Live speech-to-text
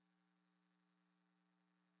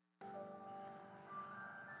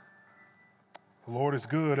The Lord is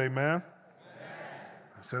good, amen.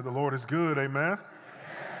 I said the Lord is good, amen.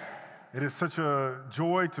 It is such a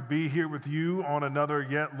joy to be here with you on another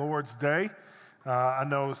yet Lord's Day. I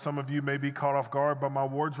know some of you may be caught off guard by my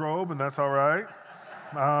wardrobe, and that's all right.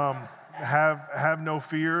 Have no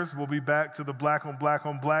fears. We'll be back to the black on black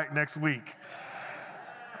on black next week.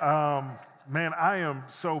 Man, I am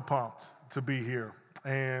so pumped to be here.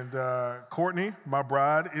 And Courtney, my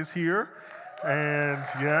bride, is here. And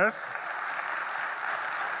yes.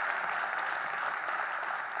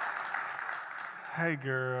 Hey,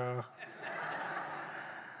 girl.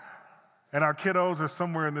 And our kiddos are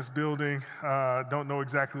somewhere in this building. Don't know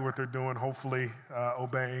exactly what they're doing, hopefully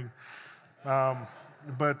obeying.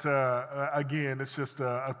 But again, it's just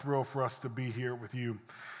a thrill for us to be here with you.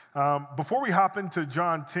 Before we hop into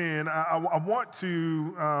John 10, I want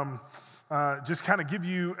to just kind of give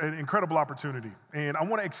you an incredible opportunity. And I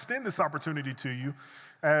want to extend this opportunity to you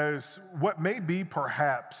as what may be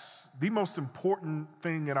perhaps the most important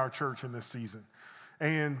thing in our church in this season.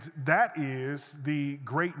 And that is the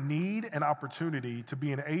great need and opportunity to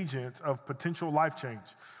be an agent of potential life change.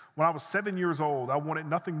 When I was 7 years old, I wanted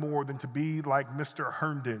nothing more than to be like Mr.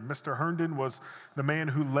 Herndon. Mr. Herndon was the man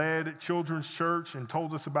who led children's church and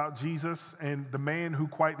told us about Jesus, and the man who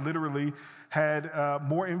quite literally had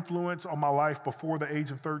more influence on my life before the age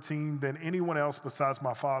of 13 than anyone else besides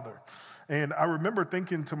my father. And I remember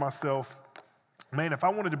thinking to myself, man, if I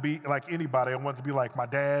wanted to be like anybody, I wanted to be like my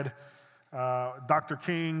dad, Dr.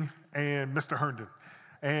 King, and Mr. Herndon.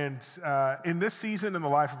 And in this season in the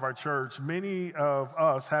life of our church, many of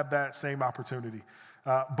us have that same opportunity,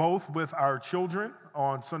 both with our children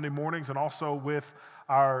on Sunday mornings and also with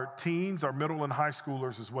our teens, our middle and high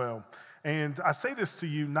schoolers as well. And I say this to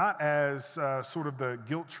you not as sort of the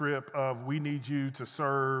guilt trip of we need you to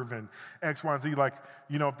serve and X, Y, and Z. Like,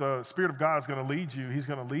 you know, if the Spirit of God is going to lead you, He's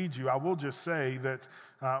going to lead you. I will just say that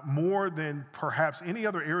more than perhaps any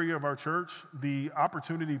other area of our church, the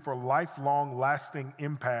opportunity for lifelong, lasting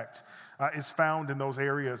impact is found in those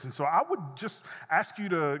areas. And so I would just ask you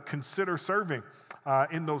to consider serving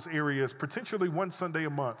in those areas, potentially one Sunday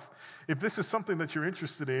a month. If this is something that you're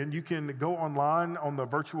interested in, you can go online on the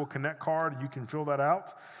virtual Connect card and you can fill that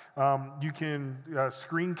out. You can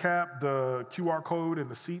screen cap the QR code in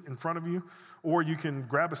the seat in front of you, or you can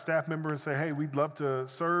grab a staff member and say, hey, we'd love to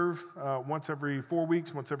serve once every 4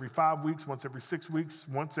 weeks, once every 5 weeks, once every 6 weeks,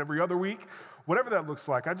 once every other week, whatever that looks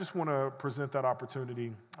like. I just want to present that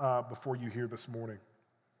opportunity before you here this morning.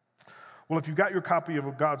 Well, if you've got your copy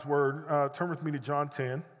of God's Word, turn with me to John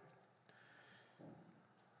 10.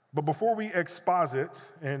 But before we exposit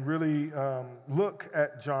and really look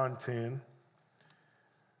at John 10,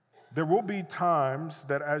 there will be times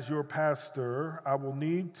that as your pastor, I will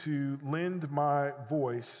need to lend my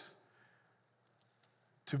voice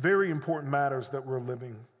to very important matters that we're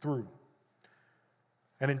living through.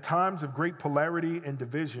 And in times of great polarity and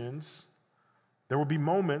divisions, there will be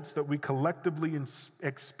moments that we collectively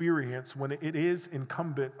experience when it is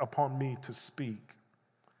incumbent upon me to speak.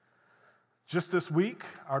 Just this week,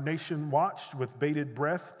 our nation watched with bated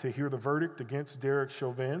breath to hear the verdict against Derek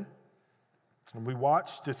Chauvin. And we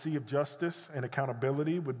watched to see if justice and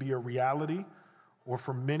accountability would be a reality, or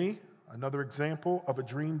for many, another example of a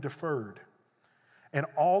dream deferred. And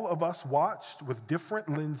all of us watched with different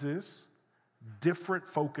lenses, different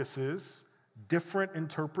focuses, different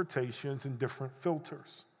interpretations, and different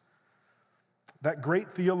filters. That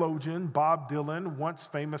great theologian, Bob Dylan, once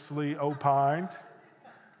famously opined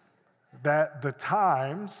that the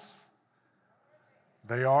times,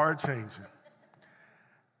 they are changing.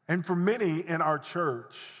 And for many in our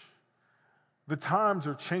church, the times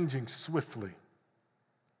are changing swiftly.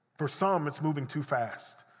 For some, it's moving too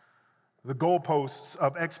fast. The goalposts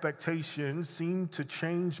of expectations seem to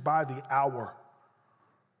change by the hour.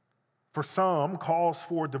 For some, calls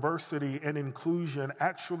for diversity and inclusion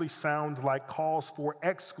actually sound like calls for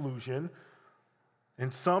exclusion.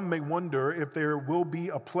 And some may wonder if there will be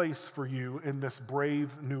a place for you in this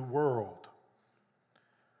brave new world.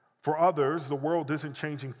 For others, the world isn't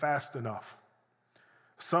changing fast enough.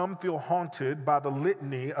 Some feel haunted by the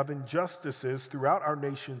litany of injustices throughout our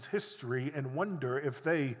nation's history and wonder if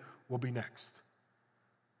they will be next,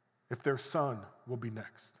 if their son will be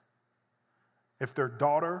next, if their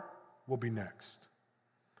daughter will be next.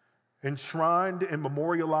 Enshrined and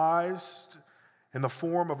memorialized in the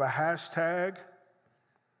form of a hashtag,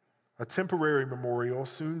 a temporary memorial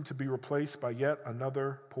soon to be replaced by yet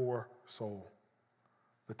another poor soul.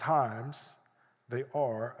 The times, they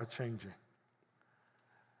are a-changing.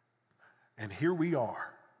 And here we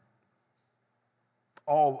are,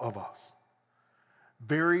 all of us,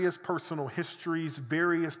 various personal histories,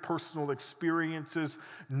 various personal experiences,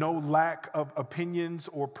 no lack of opinions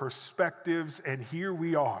or perspectives, and here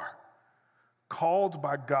we are, called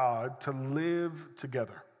by God to live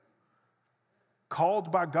together.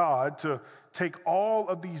 Called by God to take all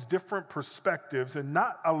of these different perspectives and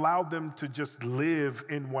not allow them to just live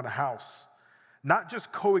in one house, not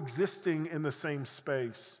just coexisting in the same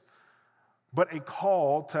space, but a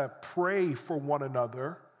call to pray for one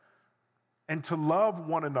another and to love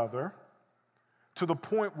one another to the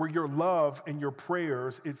point where your love and your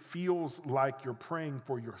prayers, it feels like you're praying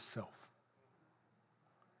for yourself.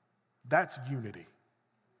 That's unity.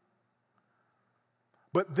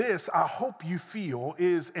 But this, I hope you feel,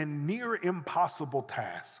 is a near impossible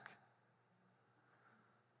task.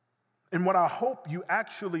 And what I hope you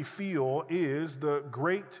actually feel is the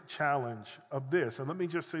great challenge of this. And let me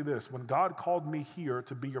just say this. When God called me here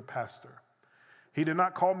to be your pastor, He did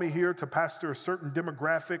not call me here to pastor a certain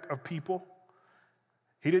demographic of people.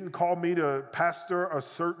 He didn't call me to pastor a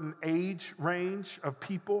certain age range of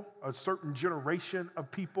people, a certain generation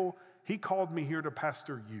of people. He called me here to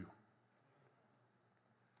pastor you.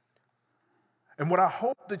 And what I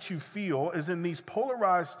hope that you feel is in these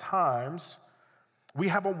polarized times, we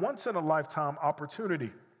have a once-in-a-lifetime opportunity.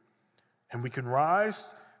 And we can rise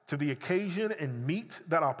to the occasion and meet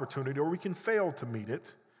that opportunity, or we can fail to meet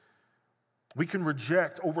it. We can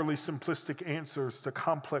reject overly simplistic answers to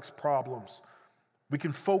complex problems. We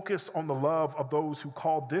can focus on the love of those who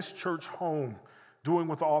call this church home, doing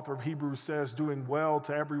what the author of Hebrews says, doing well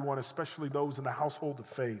to everyone, especially those in the household of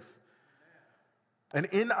faith. And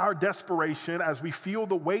in our desperation, as we feel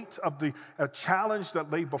the weight of the challenge that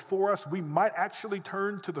lay before us, we might actually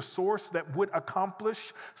turn to the source that would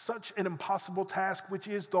accomplish such an impossible task, which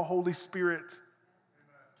is the Holy Spirit.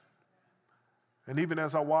 And even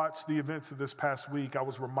as I watched the events of this past week, I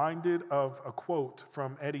was reminded of a quote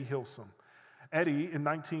from Eddie Hilson. Eddie, in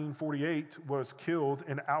 1948, was killed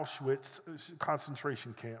in Auschwitz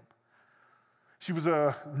concentration camp. She was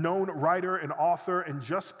a known writer and author, and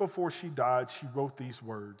just before she died, she wrote these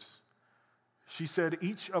words. She said,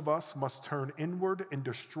 "Each of us must turn inward and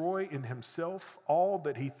destroy in himself all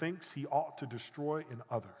that he thinks he ought to destroy in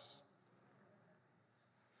others."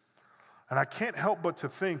 And I can't help but to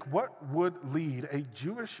think, what would lead a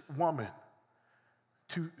Jewish woman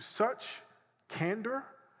to such candor,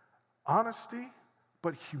 honesty,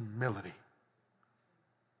 but humility,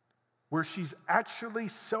 where she's actually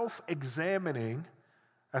self-examining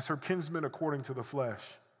as her kinsmen according to the flesh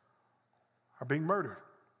are being murdered.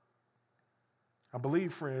 I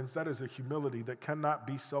believe, friends, that is a humility that cannot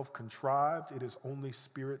be self-contrived. It is only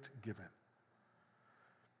Spirit-given.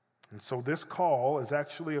 And so this call is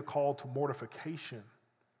actually a call to mortification.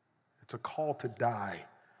 It's a call to die.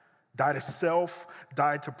 Die to self,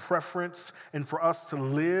 die to preference, and for us to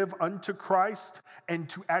live unto Christ and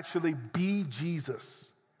to actually be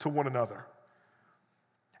Jesus to one another.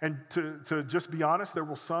 And to just be honest, there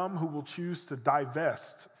will some who will choose to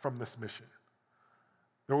divest from this mission.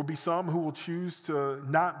 There will be some who will choose to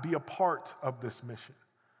not be a part of this mission.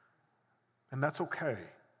 And that's okay.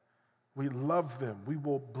 We love them. We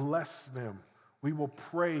will bless them. We will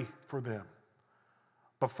pray for them.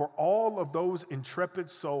 But for all of those intrepid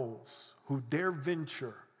souls who dare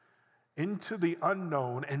venture into the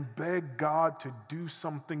unknown and beg God to do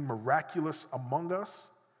something miraculous among us,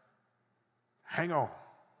 hang on.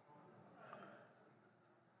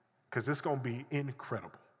 Because it's going to be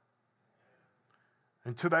incredible.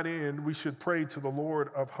 And to that end, we should pray to the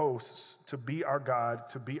Lord of hosts to be our God,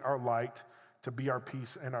 to be our light, to be our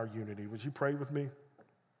peace and our unity. Would you pray with me?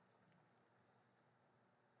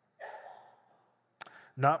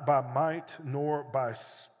 Not by might, nor by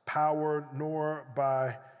power, nor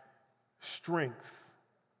by strength,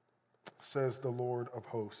 says the Lord of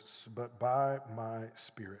hosts, but by my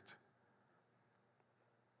Spirit.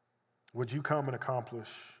 Would you come and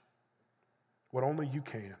accomplish what only you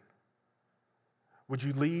can? Would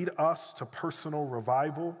you lead us to personal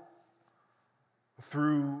revival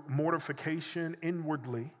through mortification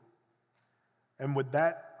inwardly? And would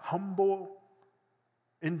that humble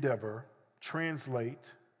endeavor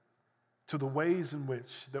translate to the ways in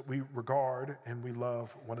which that we regard and we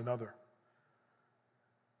love one another?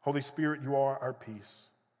 Holy Spirit, you are our peace.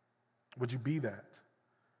 Would you be that?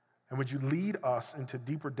 And would you lead us into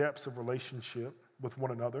deeper depths of relationship with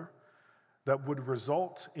one another that would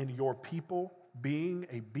result in your people being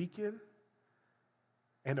a beacon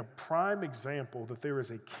and a prime example that there is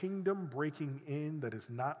a kingdom breaking in that is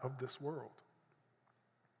not of this world?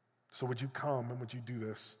 So would you come and would you do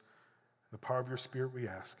this? In the power of your Spirit we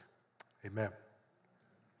ask. Amen.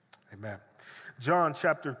 Amen. John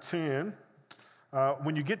chapter 10,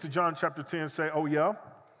 When you get to John chapter 10, say, oh, yeah.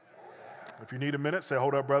 If you need a minute, say,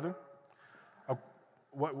 hold up, brother.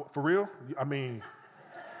 What for real? I mean,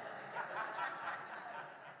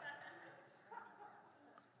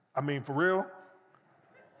 for real?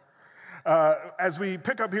 As we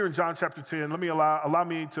pick up here in John chapter 10, let me allow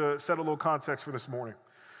me to set a little context for this morning.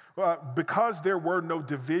 Because there were no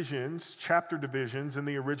divisions, chapter divisions in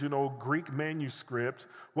the original Greek manuscript,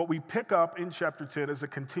 what we pick up in chapter 10 is a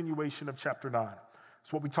continuation of chapter 9.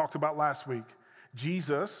 It's what we talked about last week.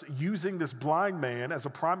 Jesus using this blind man as a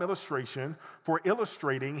prime illustration for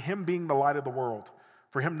illustrating him being the light of the world,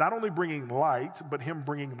 for him not only bringing light, but him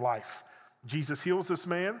bringing life. Jesus heals this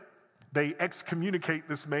man. They excommunicate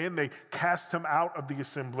this man. They cast him out of the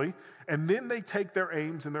assembly, and then they take their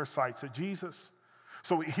aims and their sights at Jesus.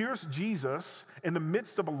 So here's Jesus in the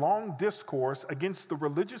midst of a long discourse against the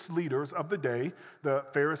religious leaders of the day, the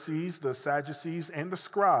Pharisees, the Sadducees, and the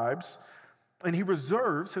scribes, and he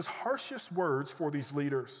reserves his harshest words for these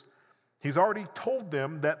leaders. He's already told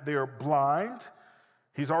them that they're blind.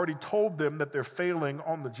 He's already told them that they're failing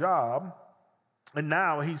on the job. And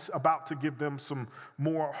now he's about to give them some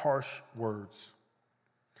more harsh words.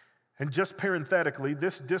 And just parenthetically,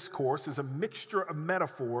 this discourse is a mixture of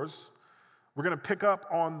metaphors. We're going to pick up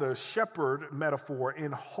on the shepherd metaphor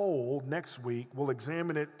in whole next week. We'll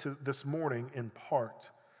examine it this morning in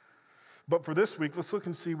part. But for this week, let's look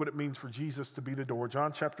and see what it means for Jesus to be the door.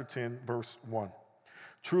 John chapter 10, verse 1.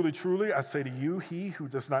 Truly, truly, I say to you, he who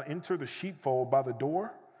does not enter the sheepfold by the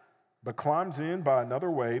door, but climbs in by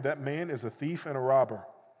another way, that man is a thief and a robber.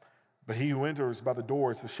 But he who enters by the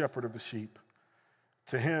door is the shepherd of the sheep.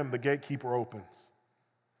 To him the gatekeeper opens.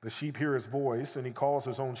 The sheep hear his voice, and he calls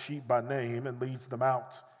his own sheep by name and leads them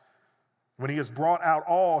out. When he has brought out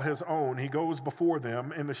all his own, he goes before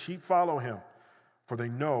them, and the sheep follow him, for they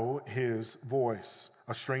know his voice.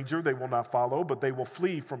 A stranger they will not follow, but they will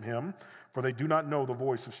flee from him, for they do not know the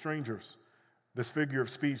voice of strangers. This figure of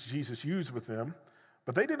speech Jesus used with them,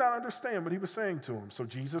 but they did not understand what he was saying to them. So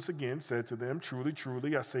Jesus again said to them, truly,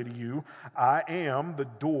 truly, I say to you, I am the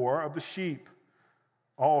door of the sheep.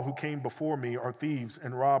 All who came before me are thieves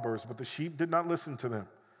and robbers, but the sheep did not listen to them.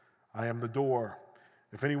 I am the door.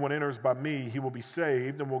 If anyone enters by me, he will be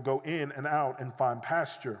saved and will go in and out and find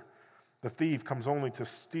pasture. The thief comes only to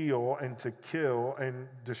steal and to kill and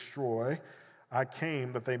destroy. I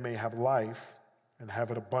came that they may have life and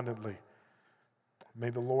have it abundantly.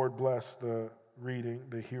 May the Lord bless the reading,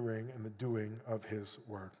 the hearing, and the doing of his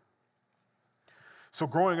word. So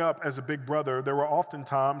growing up as a big brother, there were often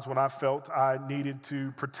times when I felt I needed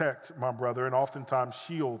to protect my brother and oftentimes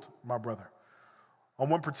shield my brother. On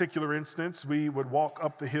one particular instance, we would walk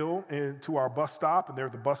up the hill to our bus stop, and there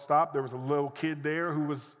at the bus stop, there was a little kid there who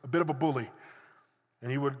was a bit of a bully. And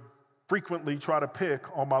he would frequently try to pick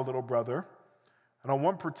on my little brother. And on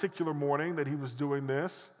one particular morning that he was doing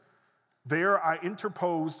this, there I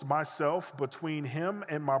interposed myself between him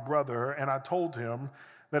and my brother, and I told him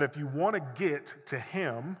that if you want to get to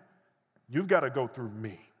him, you've got to go through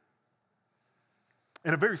me.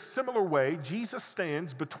 In a very similar way, Jesus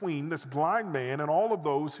stands between this blind man and all of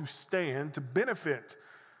those who stand to benefit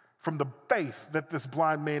from the faith that this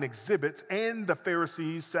blind man exhibits and the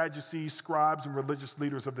Pharisees, Sadducees, scribes, and religious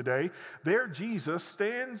leaders of the day. There, Jesus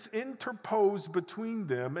stands interposed between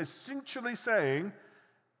them, essentially saying,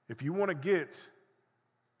 if you want to get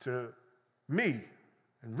to me,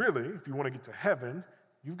 and really, if you want to get to heaven,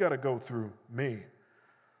 you've got to go through me.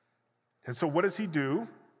 And so what does he do?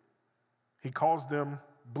 He calls them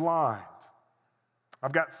blind.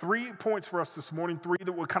 I've got 3 points for us this morning, 3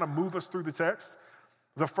 that will kind of move us through the text.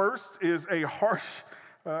 The first is a harsh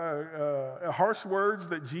words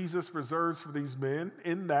that Jesus reserves for these men,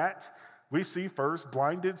 in that we see first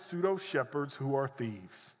blinded pseudo-shepherds who are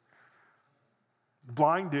thieves.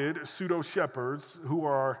 Blinded pseudo-shepherds who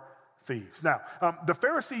are thieves. Now, the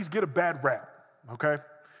Pharisees get a bad rap, okay?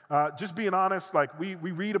 Just being honest, like we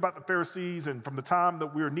read about the Pharisees, and from the time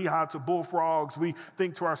that we were knee-high to bullfrogs, we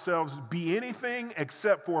think to ourselves, be anything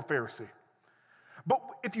except for a Pharisee. But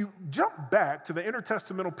if you jump back to the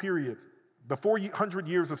intertestamental period, the 400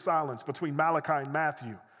 years of silence between Malachi and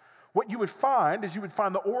Matthew, what you would find is you would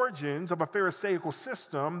find the origins of a Pharisaical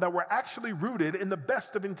system that were actually rooted in the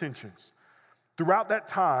best of intentions. Throughout that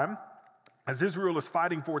time, as Israel is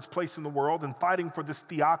fighting for its place in the world and fighting for this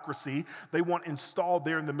theocracy they want installed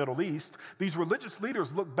there in the Middle East, these religious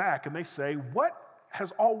leaders look back and they say, what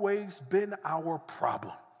has always been our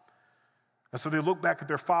problem? And so they look back at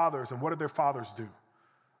their fathers, and what did their fathers do?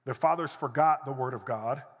 Their fathers forgot the word of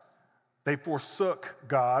God. They forsook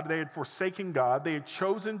God. They had forsaken God. They had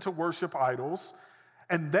chosen to worship idols.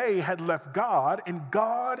 And they had left God, and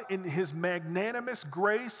God, in his magnanimous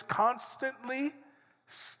grace, constantly,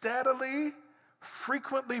 steadily,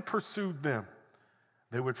 frequently pursued them.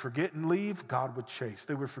 They would forget and leave, God would chase.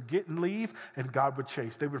 They would forget and leave, and God would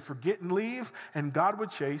chase. They would forget and leave, and God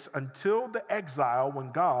would chase until the exile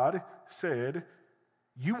when God said,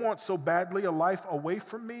 "You want so badly a life away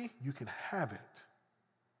from me? You can have it."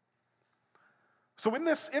 So in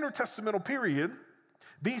this intertestamental period,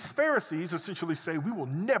 these Pharisees essentially say, we will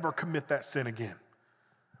never commit that sin again.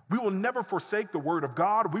 We will never forsake the word of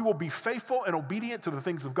God. We will be faithful and obedient to the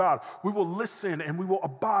things of God. We will listen and we will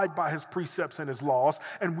abide by his precepts and his laws.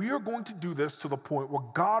 And we are going to do this to the point where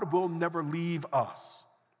God will never leave us.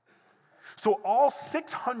 So all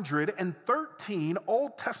 613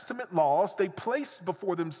 Old Testament laws they placed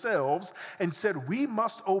before themselves and said, we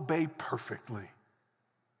must obey perfectly.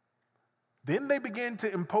 Then they began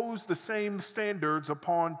to impose the same standards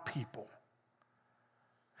upon people.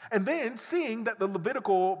 And then, seeing that the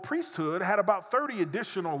Levitical priesthood had about 30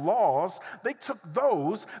 additional laws, they took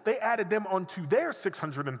those, they added them onto their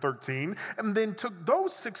 613, and then took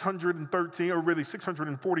those 613, or really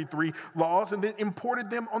 643 laws, and then imported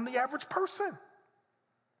them on the average person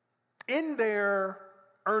in their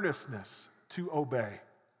earnestness to obey.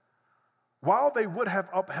 While they would have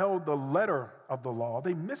upheld the letter of the law,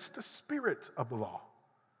 they missed the spirit of the law.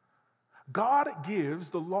 God gives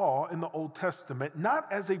the law in the Old Testament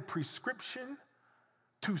not as a prescription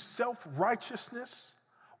to self-righteousness,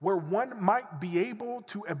 where one might be able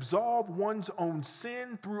to absolve one's own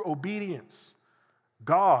sin through obedience.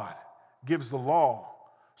 God gives the law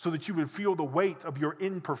so that you would feel the weight of your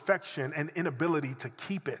imperfection and inability to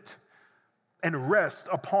keep it and rest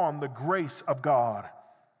upon the grace of God.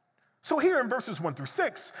 So here in verses 1 through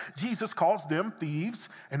 6, Jesus calls them thieves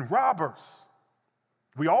and robbers.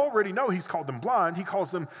 We already know he's called them blind. He calls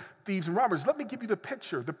them thieves and robbers. Let me give you the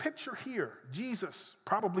picture. The picture here, Jesus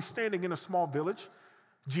probably standing in a small village.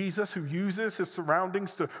 Jesus, who uses his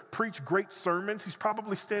surroundings to preach great sermons, he's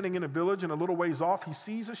probably standing in a village, and a little ways off, he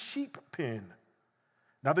sees a sheep pen.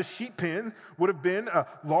 Now, the sheep pen would have been a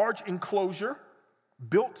large enclosure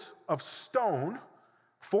built of stone,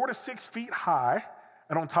 4 to 6 feet high,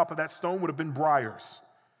 and on top of that stone would have been briars.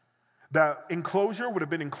 The enclosure would have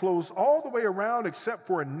been enclosed all the way around except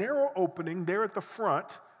for a narrow opening there at the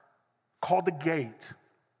front called the gate.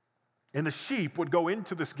 And the sheep would go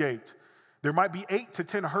into this gate. There might be 8 to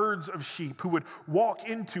 10 herds of sheep who would walk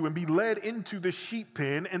into and be led into the sheep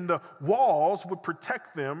pen, and the walls would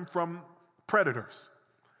protect them from predators.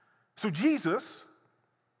 So Jesus,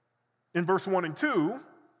 in verse 1 and 2,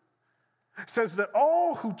 says that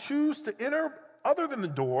all who choose to enter other than the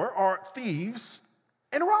door are thieves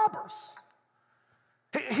and robbers.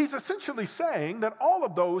 He's essentially saying that all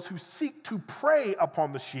of those who seek to prey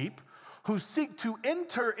upon the sheep, who seek to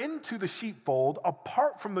enter into the sheepfold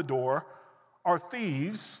apart from the door, are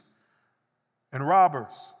thieves and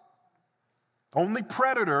robbers. Only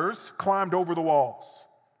predators climbed over the walls.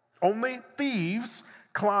 Only thieves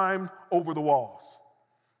climbed over the walls.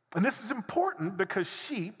 And this is important because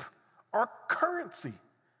sheep are currency.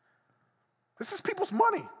 This is people's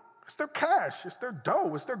money. It's their cash. It's their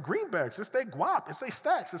dough. It's their greenbacks. It's their guap. It's their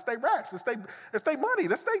stacks. It's their racks. It's their money.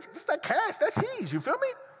 That's their cash. That's his. You feel me?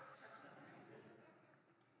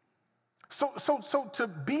 So to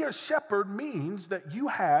be a shepherd means that you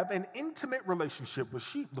have an intimate relationship with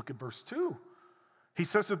sheep. Look at verse 2. He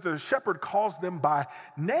says that the shepherd calls them by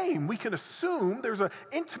name. We can assume there's an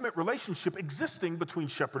intimate relationship existing between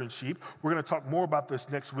shepherd and sheep. We're going to talk more about this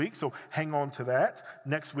next week, so hang on to that.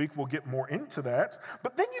 Next week, we'll get more into that.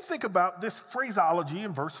 But then you think about this phraseology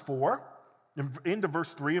in verse 4, into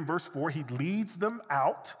verse 3 and verse 4, he leads them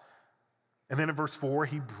out. And then in verse 4,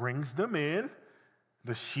 he brings them in.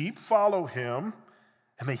 The sheep follow him,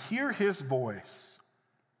 and they hear his voice.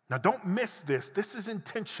 Now, don't miss this. This is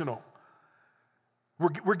intentional.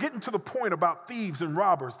 We're getting to the point about thieves and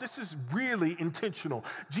robbers. This is really intentional.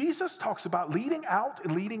 Jesus talks about leading out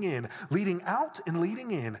and leading in, leading out and leading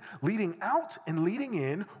in, leading out and leading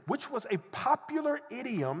in, which was a popular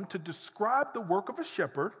idiom to describe the work of a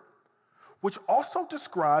shepherd, which also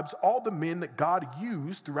describes all the men that God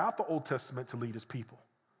used throughout the Old Testament to lead his people.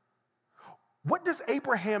 What does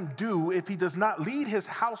Abraham do if he does not lead his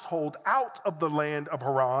household out of the land of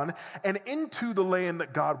Haran and into the land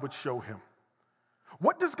that God would show him?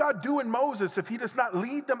 What does God do in Moses if he does not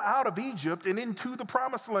lead them out of Egypt and into the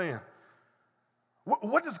promised land?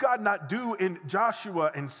 What does God not do in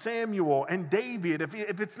Joshua and Samuel and David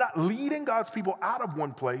if it's not leading God's people out of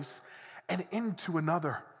one place and into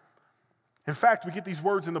another? In fact, we get these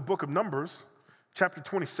words in the book of Numbers, chapter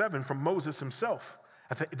 27, from Moses himself.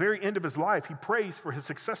 At the very end of his life, he prays for his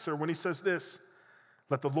successor when he says this,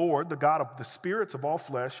 "Let the Lord, the God of the spirits of all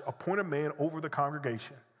flesh, appoint a man over the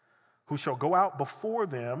congregation, who shall go out before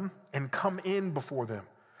them and come in before them,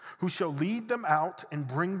 who shall lead them out and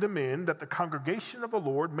bring them in, that the congregation of the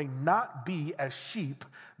Lord may not be as sheep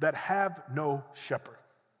that have no shepherd."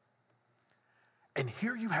 And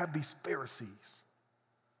here you have these Pharisees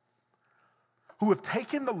who have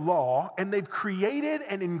taken the law and they've created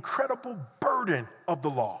an incredible burden of the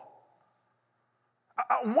law.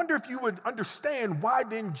 I wonder if you would understand why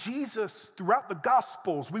then Jesus, throughout the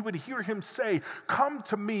Gospels, we would hear him say, "Come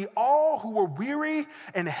to me, all who are weary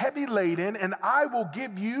and heavy laden, and I will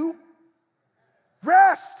give you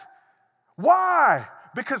rest." Why?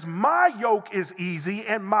 Because my yoke is easy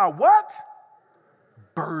and my what?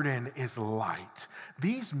 Burden is light.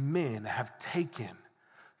 These men have taken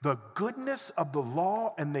the goodness of the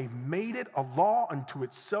law and they've made it a law unto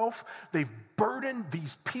itself. They've burdened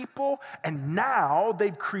these people, and now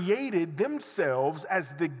they've created themselves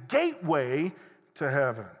as the gateway to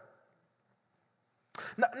heaven.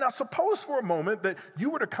 Now, suppose for a moment that you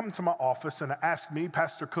were to come to my office and ask me,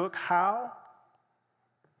 "Pastor Cook, how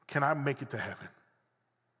can I make it to heaven?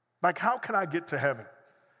 Like, how can I get to heaven?"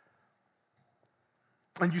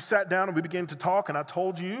 And you sat down and we began to talk, and I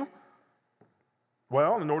told you,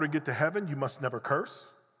 well, in order to get to heaven, you must never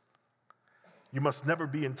curse. You must never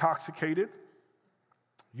be intoxicated.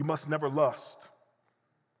 You must never lust.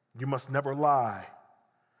 You must never lie.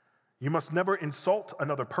 You must never insult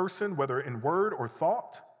another person, whether in word or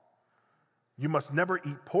thought. You must never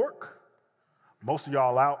eat pork. Most of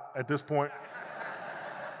y'all out at this point.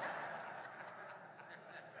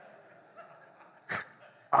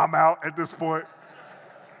 I'm out at this point.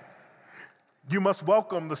 You must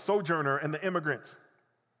welcome the sojourner and the immigrant.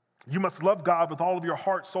 You must love God with all of your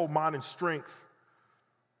heart, soul, mind, and strength.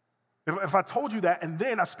 If I told you that, and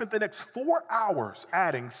then I spent the next 4 hours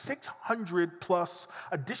adding 600 plus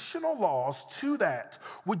additional laws to that,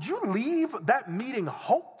 would you leave that meeting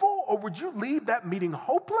hopeful, or would you leave that meeting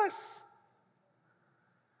hopeless?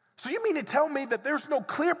 So you mean to tell me that there's no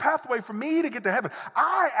clear pathway for me to get to heaven?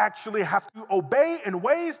 I actually have to obey in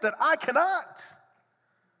ways that I cannot.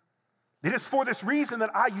 It is for this reason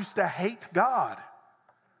that I used to hate God.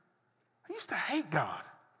 I used to hate God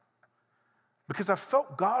because I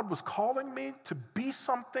felt God was calling me to be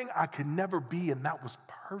something I could never be, and that was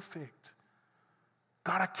perfect.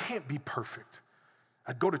 God, I can't be perfect.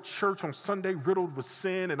 I'd go to church on Sunday riddled with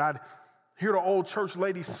sin, and I'd hear the old church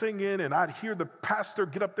ladies singing, and I'd hear the pastor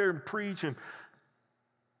get up there and preach, and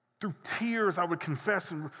through tears I would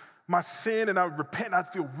confess my sin, and I would repent, and I'd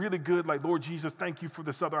feel really good, like, "Lord Jesus, thank you for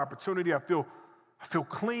this other opportunity." I feel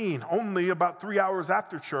clean. Only about 3 hours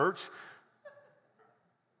after church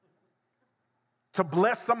to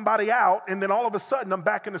bless somebody out, and then all of a sudden I'm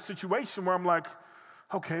back in a situation where I'm like,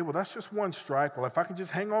 okay, well, that's just one strike. Well, if I can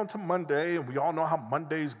just hang on to Monday, and we all know how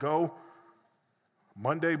Mondays go.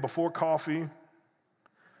 Monday before coffee,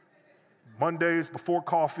 Mondays before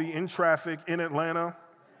coffee, in traffic, in Atlanta.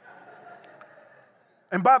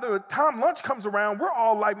 And by the time lunch comes around, we're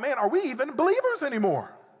all like, man, are we even believers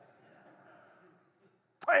anymore?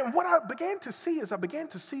 And what I began to see is I began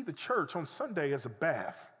to see the church on Sunday as a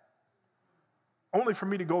bath, only for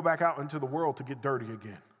me to go back out into the world to get dirty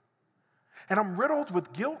again. And I'm riddled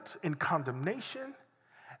with guilt and condemnation,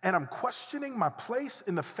 and I'm questioning my place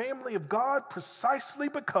in the family of God precisely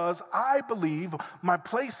because I believe my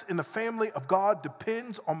place in the family of God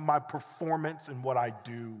depends on my performance and what I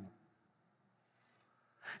do.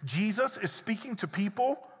 Jesus is speaking to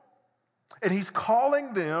people, and he's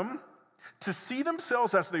calling them to see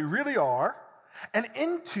themselves as they really are and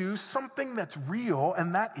into something that's real,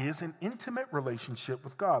 and that is an intimate relationship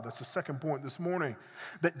with God. That's the second point this morning,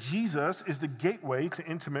 that Jesus is the gateway to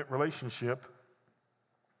intimate relationship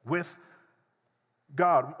with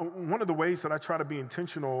God. One of the ways that I try to be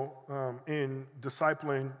intentional in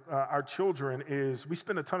discipling our children is we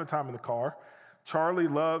spend a ton of time in the car. Charlie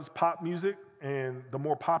loves pop music, and the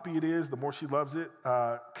more poppy it is, the more she loves it.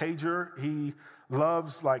 Cager, he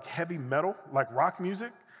loves like heavy metal, like rock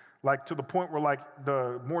music, like to the point where like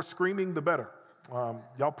the more screaming, the better.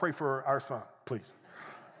 Y'all pray for our son, please.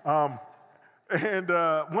 And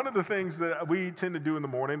one of the things that we tend to do in the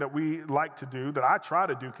morning that we like to do, that I try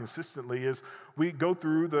to do consistently, is we go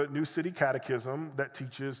through the New City Catechism that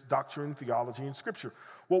teaches doctrine, theology, and scripture.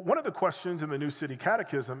 Well, one of the questions in the New City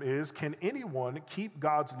Catechism is, can anyone keep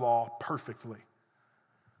God's law perfectly?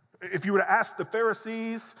 If you were to ask the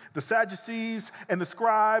Pharisees, the Sadducees, and the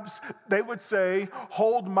scribes, they would say,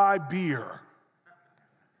 hold my beer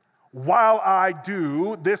while I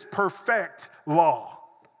do this perfect law.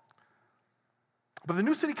 But the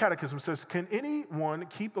New City Catechism says, can anyone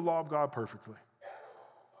keep the law of God perfectly?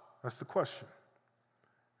 That's the question.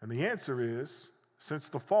 And the answer is, since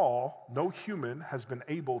the fall, no human has been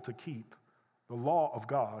able to keep the law of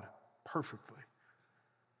God perfectly.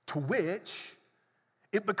 To which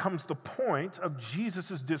it becomes the point of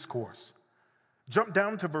Jesus' discourse. Jump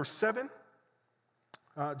down to verse 7.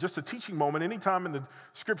 Just a teaching moment. Anytime in the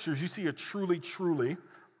scriptures you see a truly, truly,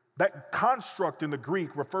 that construct in the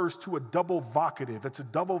Greek refers to a double vocative. It's a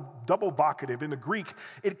double vocative. In the Greek,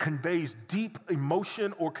 it conveys deep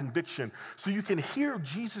emotion or conviction. So you can hear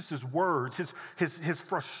Jesus' words, his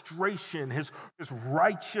frustration, his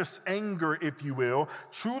righteous anger, if you will.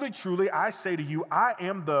 Truly, truly, I say to you, I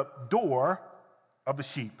am the door of the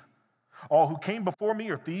sheep. All who came before me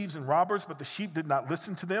are thieves and robbers, but the sheep did not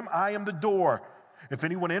listen to them. I am the door. If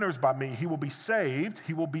anyone enters by me, he will be saved,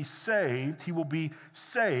 he will be saved, he will be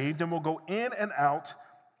saved, and will go in and out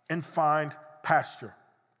and find pasture.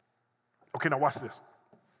 Okay, now watch this.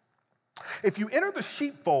 If you enter the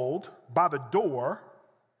sheepfold by the door,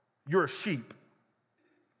 you're a sheep.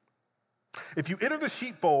 If you enter the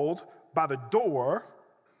sheepfold by the door,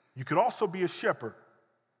 you could also be a shepherd.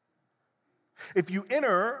 If you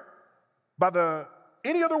enter by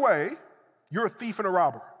any other way, you're a thief and a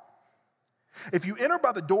robber. If you enter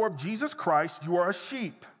by the door of Jesus Christ, you are a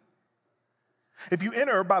sheep. If you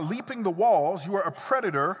enter by leaping the walls, you are a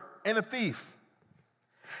predator and a thief.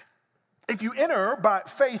 If you enter by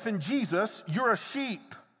faith in Jesus, you're a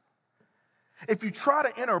sheep. If you try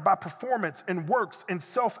to enter by performance and works and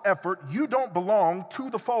self-effort, you don't belong to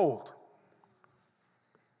the fold.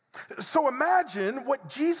 So imagine what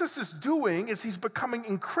Jesus is doing is he's becoming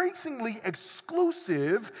increasingly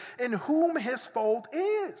exclusive in whom his fold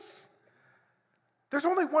is. There's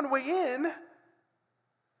only one way in,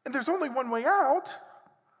 and there's only one way out.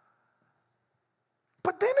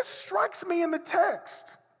 But then it strikes me in the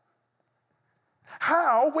text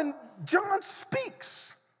how, when John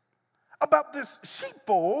speaks about this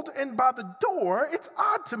sheepfold and by the door, it's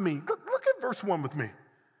odd to me. Look at verse 1 with me.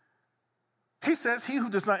 He says, he who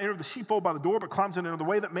does not enter the sheepfold by the door, but climbs in another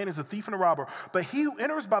way, that man is a thief and a robber. But he who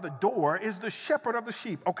enters by the door is the shepherd of the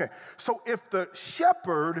sheep. Okay, so if the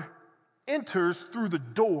shepherd enters through the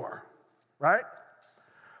door, right?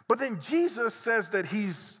 But then Jesus says that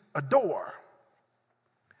he's a door.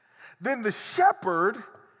 Then the shepherd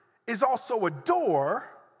is also a door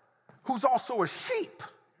who's also a sheep.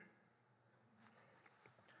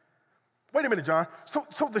 Wait a minute, John.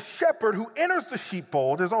 So the shepherd who enters the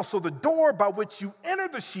sheepfold is also the door by which you enter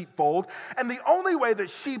the sheepfold, and the only way that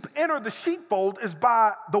sheep enter the sheepfold is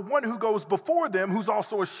by the one who goes before them, who's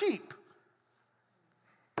also a sheep.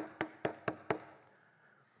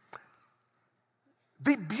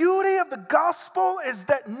 The beauty of the gospel is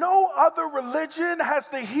that no other religion has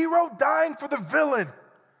the hero dying for the villain.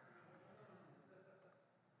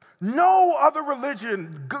 No other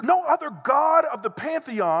religion, no other god of the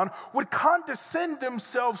pantheon would condescend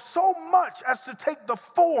themselves so much as to take the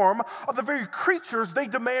form of the very creatures they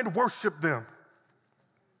demand worship them.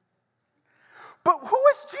 But who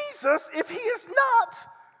is Jesus if he is not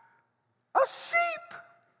a sheep?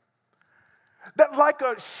 That like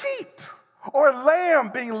a sheep or a lamb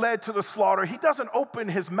being led to the slaughter, he doesn't open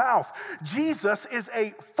his mouth. Jesus is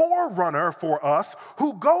a forerunner for us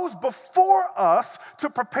who goes before us to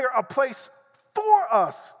prepare a place for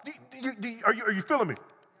us. Are you feeling me?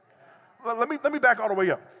 Let me back all the way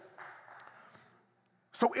up.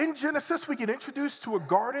 So in Genesis, we get introduced to a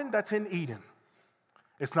garden that's in Eden.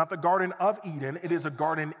 It's not the Garden of Eden, it is a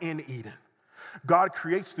garden in Eden. God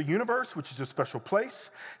creates the universe, which is a special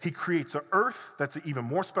place. He creates an earth, that's an even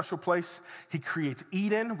more special place. He creates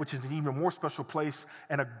Eden, which is an even more special place,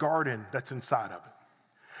 and a garden that's inside of it.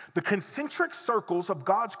 The concentric circles of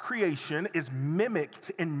God's creation is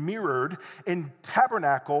mimicked and mirrored in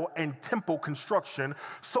tabernacle and temple construction,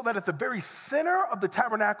 so that at the very center of the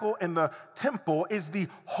tabernacle and the temple is the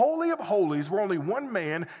Holy of Holies, where only one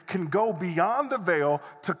man can go beyond the veil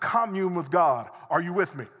to commune with God. Are you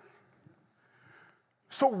with me?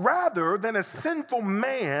 So rather than a sinful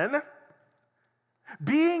man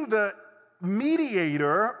being the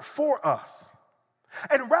mediator for us,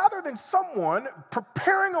 and rather than someone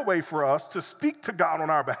preparing a way for us to speak to God on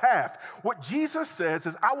our behalf, what Jesus says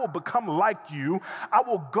is, I will become like you. I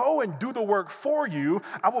will go and do the work for you.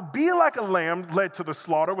 I will be like a lamb led to the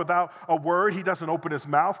slaughter without a word. He doesn't open his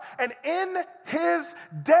mouth. And in his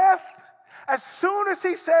death, As soon as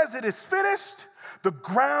he says it is finished, the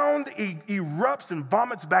ground erupts and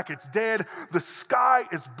vomits back its dead. The sky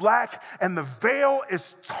is black and the veil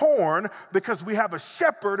is torn because we have a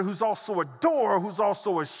shepherd who's also a door, who's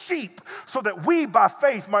also a sheep, so that we by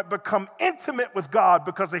faith might become intimate with God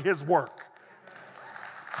because of his work.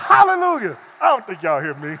 Hallelujah. I don't think y'all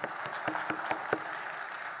hear me.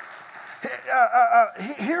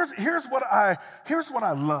 Here's what I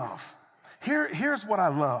love. Here's what I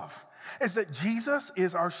love. Is that Jesus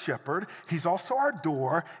is our shepherd, he's also our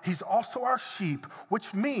door, he's also our sheep,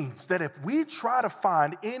 which means that if we try to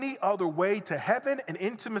find any other way to heaven and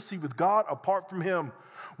intimacy with God apart from him,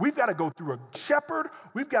 we've got to go through a shepherd,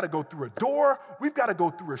 we've got to go through a door, we've got to go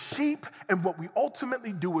through a sheep, and what we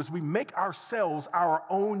ultimately do is we make ourselves our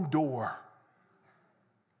own door.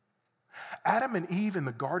 Adam and Eve in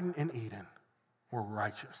the Garden in Eden were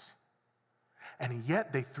righteous. And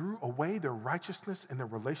yet they threw away their righteousness and their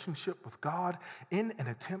relationship with God in an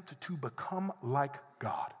attempt to become like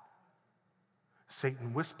God.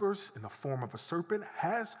 Satan whispers in the form of a serpent,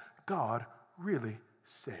 has God really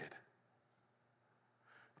said?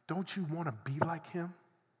 Don't you want to be like him?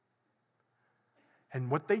 And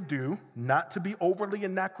what they do, not to be overly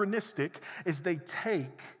anachronistic, is they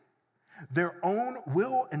take their own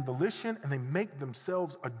will and volition, and they make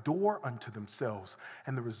themselves a door unto themselves.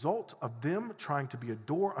 And the result of them trying to be a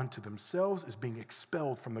door unto themselves is being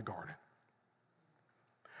expelled from the garden.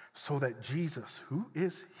 So that Jesus, who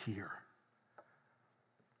is here,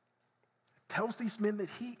 tells these men that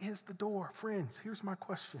he is the door. Friends, here's my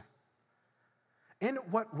question. In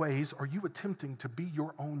what ways are you attempting to be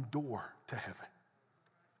your own door to heaven?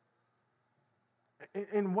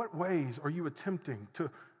 In what ways are you attempting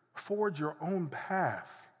to forge your own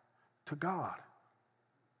path to God?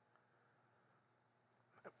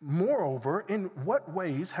 Moreover, in what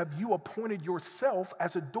ways have you appointed yourself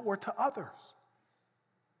as a door to others?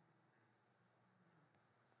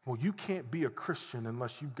 Well, you can't be a Christian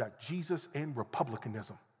unless you've got Jesus and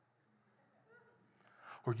republicanism.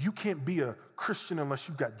 Or you can't be a Christian unless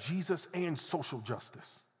you've got Jesus and social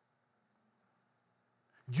justice.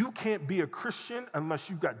 You can't be a Christian unless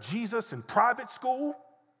you've got Jesus in private school.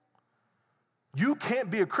 You can't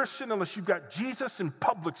be a Christian unless you've got Jesus in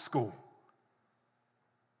public school.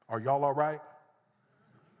 Are y'all all right?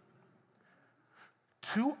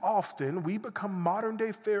 Too often, we become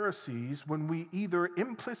modern-day Pharisees when we either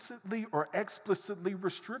implicitly or explicitly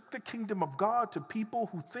restrict the kingdom of God to people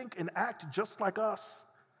who think and act just like us.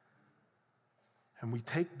 And we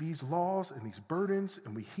take these laws and these burdens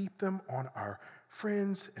and we heap them on our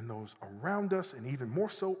friends and those around us, and even more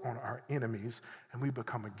so on our enemies, and we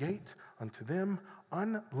become a gate unto them,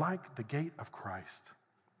 unlike the gate of Christ.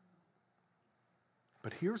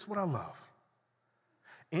 But here's what I love.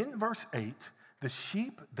 In verse 8, the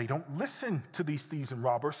sheep, they don't listen to these thieves and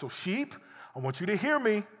robbers. So sheep, I want you to hear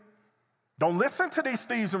me. Don't listen to these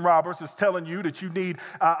thieves and robbers that's telling you that you need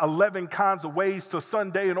 11 kinds of ways to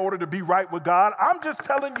Sunday in order to be right with God. I'm just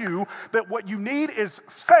telling you that what you need is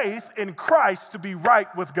faith in Christ to be right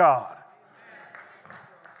with God.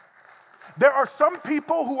 There are some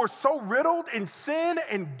people who are so riddled in sin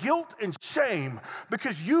and guilt and shame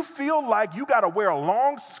because you feel like you got to wear a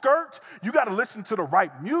long skirt, you got to listen to the right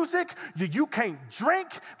music, you can't drink,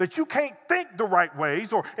 that you can't think the right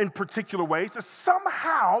ways or in particular ways, that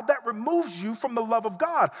somehow that removes you from the love of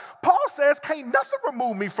God. Paul says, can't nothing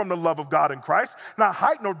remove me from the love of God in Christ, not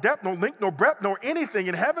height, nor depth, nor length, nor breadth, nor anything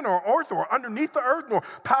in heaven or earth or underneath the earth, nor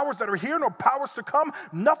powers that are here, nor powers to come.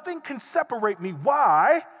 Nothing can separate me.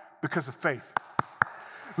 Why? Because of faith.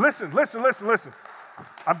 Listen.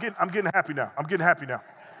 I'm getting happy now.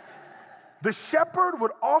 The shepherd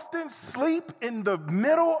would often sleep in the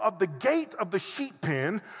middle of the gate of the sheep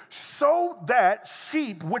pen so that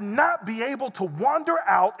sheep would not be able to wander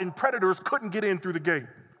out and predators couldn't get in through the gate.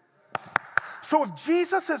 So if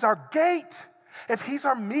Jesus is our gate, if he's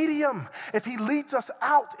our medium, if he leads us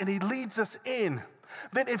out and he leads us in,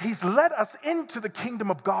 then if he's led us into the kingdom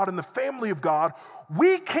of God and the family of God,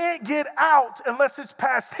 we can't get out unless it's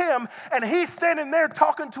past him, and he's standing there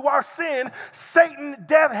talking to our sin, Satan,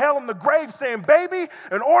 death, hell, and the grave, saying, baby,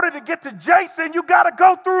 in order to get to Jason, you got to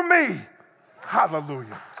go through me.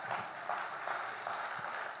 Hallelujah.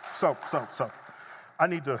 So, I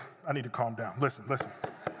need to calm down. Listen.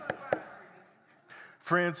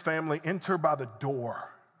 Friends, family, enter by the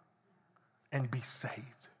door and be saved.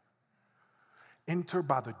 Enter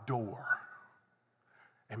by the door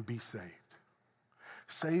and be saved.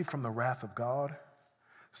 Saved from the wrath of God,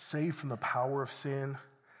 saved from the power of sin,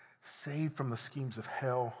 saved from the schemes of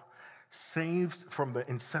hell, saved from the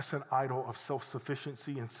incessant idol of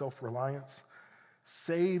self-sufficiency and self-reliance,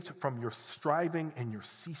 saved from your striving and your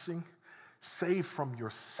ceasing, saved from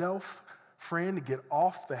yourself. Friend, get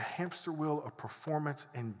off the hamster wheel of performance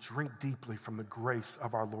and drink deeply from the grace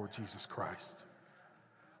of our Lord Jesus Christ.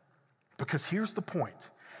 Because here's the point.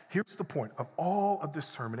 Here's the point of all of this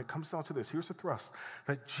sermon. It comes down to this. Here's the thrust.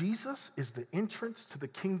 That Jesus is the entrance to the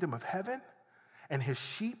kingdom of heaven, and his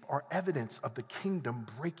sheep are evidence of the kingdom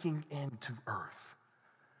breaking into earth.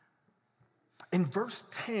 In verse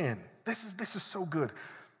 10, this is so good.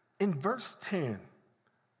 In verse 10,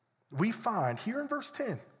 we find, here in verse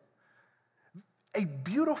 10, a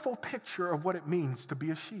beautiful picture of what it means to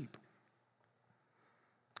be a sheep.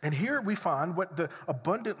 And here we find what the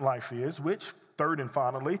abundant life is, which, third and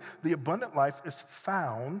finally, the abundant life is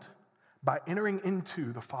found by entering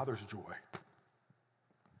into the Father's joy.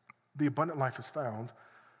 The abundant life is found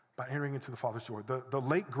by entering into the Father's joy. The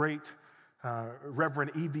late, great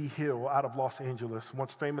Reverend E.B. Hill out of Los Angeles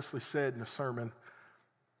once famously said in a sermon,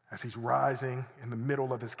 as he's rising in the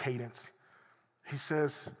middle of his cadence, he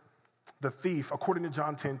says, the thief, according to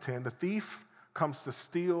John 10:10, the thief comes to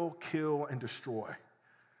steal, kill, and destroy.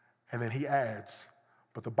 And then he adds,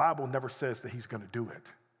 but the Bible never says that he's going to do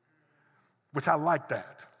it, which I like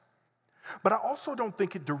that. But I also don't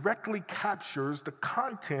think it directly captures the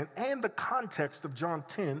content and the context of John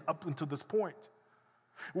 10 up until this point.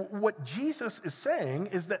 What Jesus is saying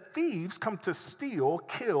is that thieves come to steal,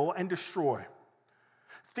 kill, and destroy.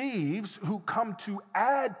 Thieves who come to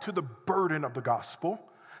add to the burden of the gospel,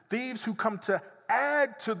 thieves who come to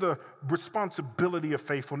add to the responsibility of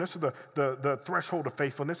faithfulness, or the threshold of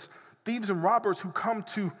faithfulness, thieves and robbers who come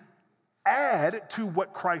to add to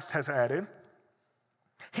what Christ has added.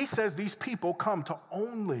 He says these people come to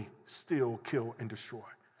only steal, kill, and destroy.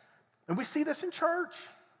 And we see this in church.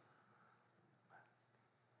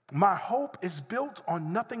 My hope is built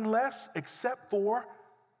on nothing less except for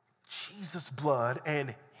Jesus' blood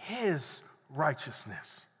and his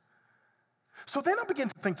righteousness. So then I begin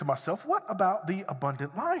to think to myself, what about the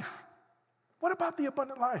abundant life? What about the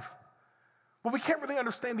abundant life? Well, we can't really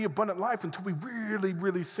understand the abundant life until we really,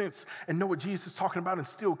 really sense and know what Jesus is talking about in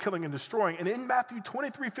stealing, killing, and destroying. And in Matthew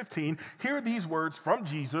 23:15, hear these words from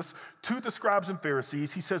Jesus to the scribes and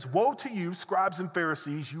Pharisees. He says, woe to you, scribes and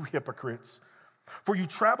Pharisees, you hypocrites! For you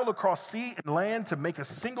travel across sea and land to make a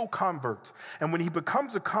single convert. And when he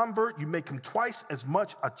becomes a convert, you make him twice as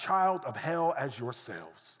much a child of hell as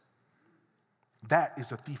yourselves. That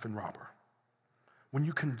is a thief and robber. When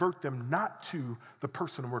you convert them not to the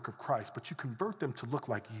person and work of Christ, but you convert them to look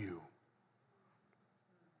like you.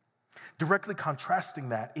 Directly contrasting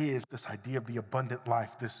that is this idea of the abundant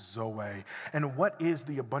life, this Zoe. And what is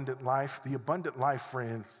the abundant life? The abundant life,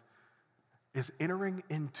 friends, is entering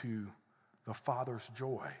into the Father's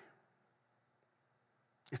joy.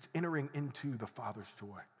 It's entering into the Father's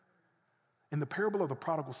joy. In the parable of the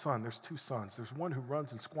prodigal son, there's two sons. There's one who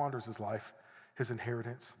runs and squanders his life, his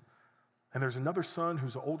inheritance. And there's another son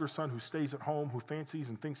who's an older son who stays at home, who fancies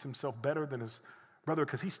and thinks himself better than his brother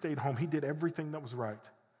because he stayed home. He did everything that was right.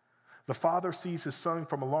 The father sees his son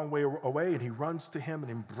from a long way away, and he runs to him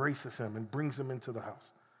and embraces him and brings him into the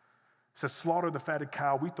house. He says, slaughter the fatted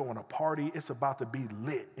cow. We throwing a party. It's about to be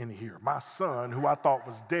lit in here. My son, who I thought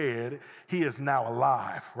was dead, he is now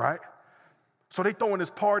alive, right? So they throwing this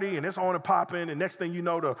party, and it's on and popping, and next thing you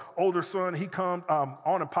know, the older son, he comes.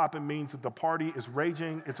 On and popping means that the party is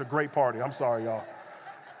raging. It's a great party. I'm sorry, y'all.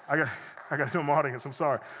 I got to do my audience. I'm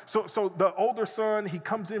sorry. So the older son, he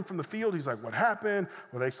comes in from the field. He's like, what happened?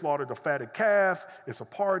 Well, they slaughtered a fatted calf. It's a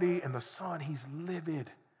party. And the son, he's livid.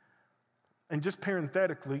 And just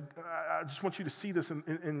parenthetically, I just want you to see this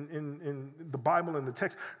in the Bible and the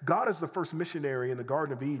text. God is the first missionary in the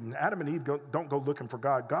Garden of Eden. Adam and Eve don't go looking for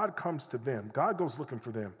God. God comes to them. God goes looking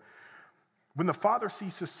for them. When the father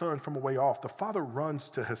sees his son from a way off, the father runs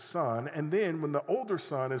to his son. And then when the older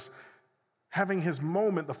son is having his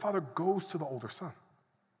moment, the father goes to the older son.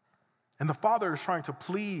 And the father is trying to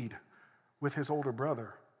plead with his older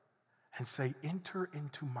brother and say, enter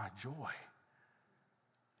into my joy.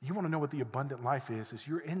 You want to know what the abundant life is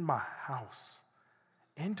you're in my house.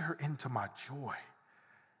 Enter into my joy.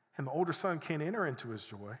 And the older son can't enter into his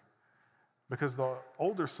joy because the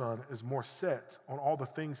older son is more set on all the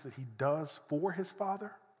things that he does for his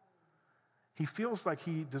father. He feels like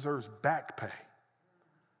he deserves back pay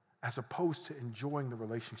as opposed to enjoying the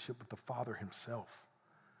relationship with the Father himself.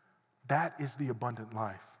 That is the abundant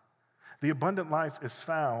life. The abundant life is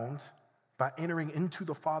found by entering into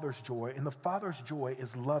the Father's joy, and the Father's joy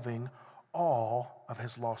is loving all of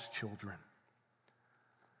his lost children.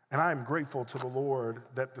 And I am grateful to the Lord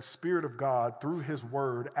that the Spirit of God, through his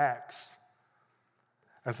word, acts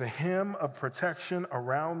as a hem of protection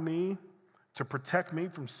around me to protect me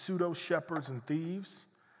from pseudo shepherds and thieves.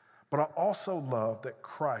 But I also love that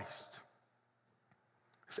Christ,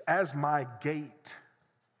 as my gate,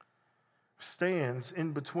 stands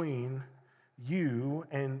in between you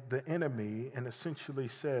and the enemy and essentially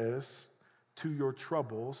says to your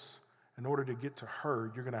troubles, in order to get to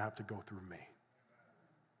her, you're going to have to go through me.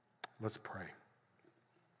 Let's pray.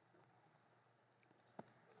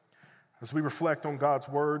 As we reflect on God's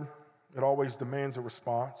word, it always demands a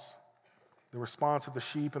response. The response of the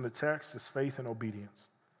sheep in the text is faith and obedience.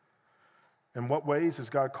 In what ways is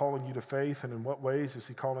God calling you to faith, and in what ways is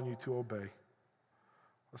he calling you to obey?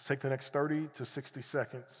 Let's take the next 30 to 60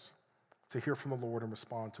 seconds to hear from the Lord and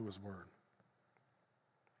respond to his word.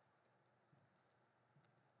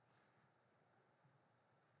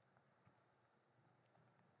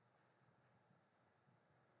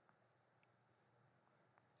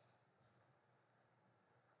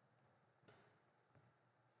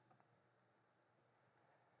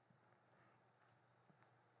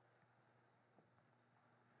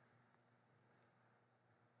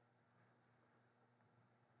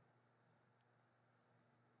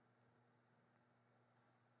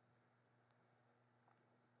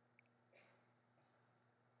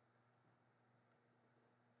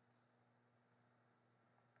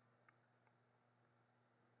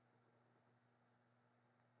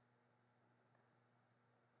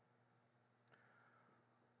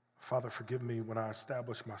 Father, forgive me when I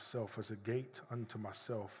establish myself as a gate unto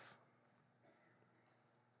myself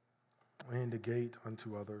and a gate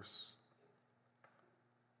unto others,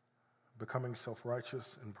 becoming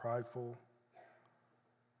self-righteous and prideful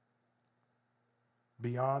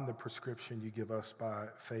beyond the prescription you give us by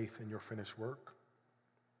faith in your finished work.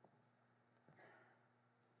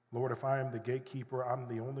 Lord, if I am the gatekeeper, I'm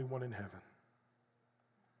the only one in heaven.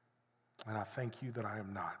 And I thank you that I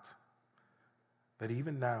am not. That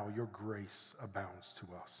even now your grace abounds to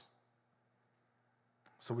us.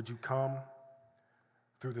 So would you come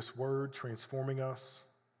through this word, transforming us,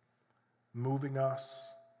 moving us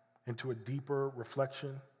into a deeper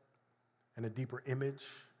reflection and a deeper image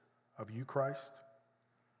of you, Christ?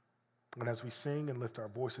 And as we sing and lift our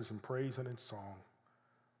voices in praise and in song,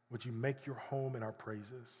 would you make your home in our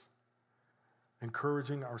praises,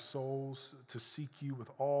 encouraging our souls to seek you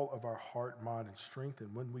with all of our heart, mind, and strength,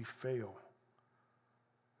 and when we fail,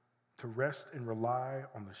 to rest and rely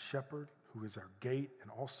on the shepherd who is our gate and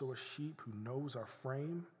also a sheep who knows our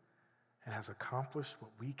frame and has accomplished what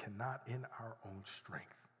we cannot in our own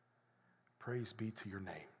strength. Praise be to your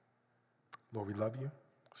name. Lord, we love you.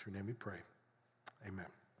 It's your name we pray.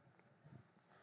 Amen.